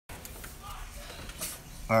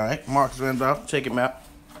All right, Marcus Randolph, check him out.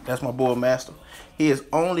 That's my boy Master. He is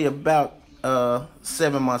only about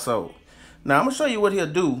 7 months old. Now I'm gonna show you what he'll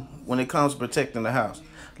do when it comes to protecting the house.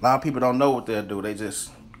 A lot of people don't know what they'll do. They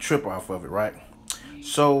just trip off of it, right?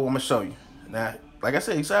 So I'm gonna show you. Now, like I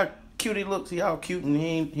said, you see how cute he looks. He all cute and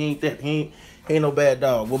he ain't no bad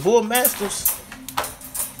dog. Well, bull mastiffs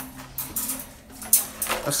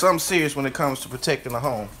are something serious when it comes to protecting the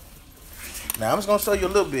home. Now I'm just gonna show you a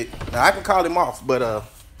little bit. Now I can call him off, but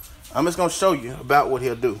I'm just gonna show you about what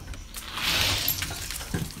he'll do.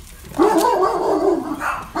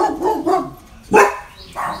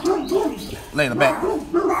 Lay in the back.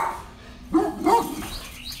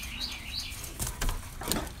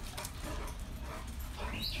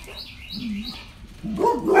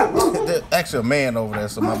 There's actually a man over there,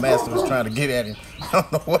 so my master was trying to get at him. I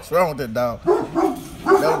don't know what's wrong with that dog. That's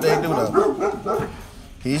what they do though.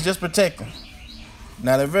 He's just protecting.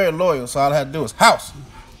 Now they're very loyal, so all I have to do is house.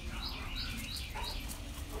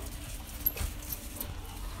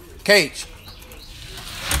 Cage.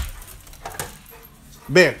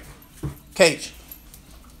 Bear. Cage.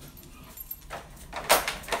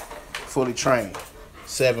 Fully trained.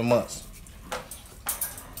 7 months.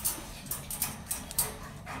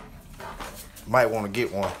 Might want to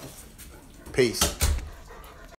get one. Peace.